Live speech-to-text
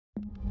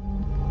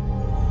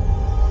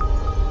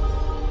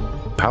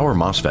Power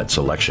MOSFET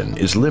selection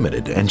is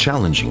limited and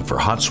challenging for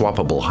hot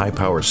swappable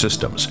high-power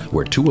systems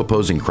where two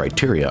opposing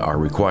criteria are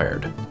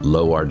required: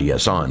 low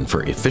RDSON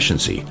for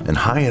efficiency and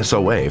high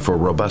SOA for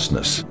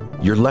robustness.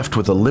 You're left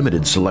with a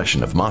limited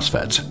selection of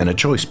MOSFETs and a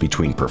choice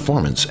between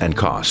performance and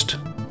cost.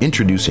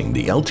 Introducing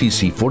the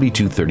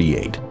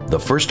LTC4238, the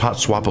first hot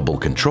swappable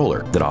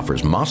controller that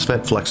offers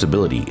MOSFET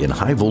flexibility in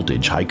high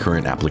voltage, high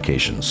current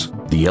applications.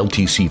 The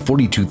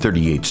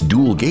LTC4238's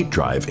dual gate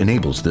drive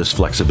enables this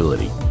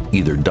flexibility.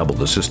 Either double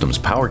the system's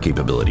power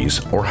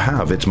capabilities or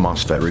halve its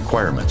MOSFET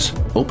requirements,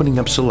 opening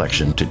up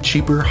selection to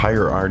cheaper,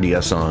 higher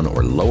RDSON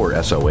or lower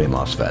SOA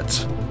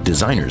MOSFETs.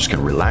 Designers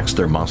can relax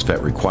their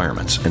MOSFET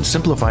requirements and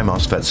simplify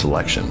MOSFET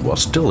selection while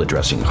still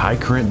addressing high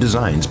current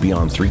designs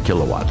beyond 3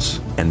 kilowatts.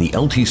 And the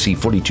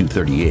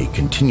LTC4238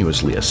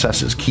 continuously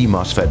assesses key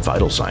MOSFET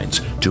vital signs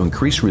to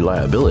increase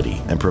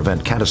reliability and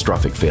prevent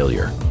catastrophic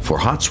failure. For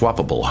hot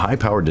swappable high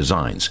power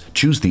designs,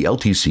 choose the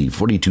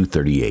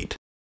LTC4238.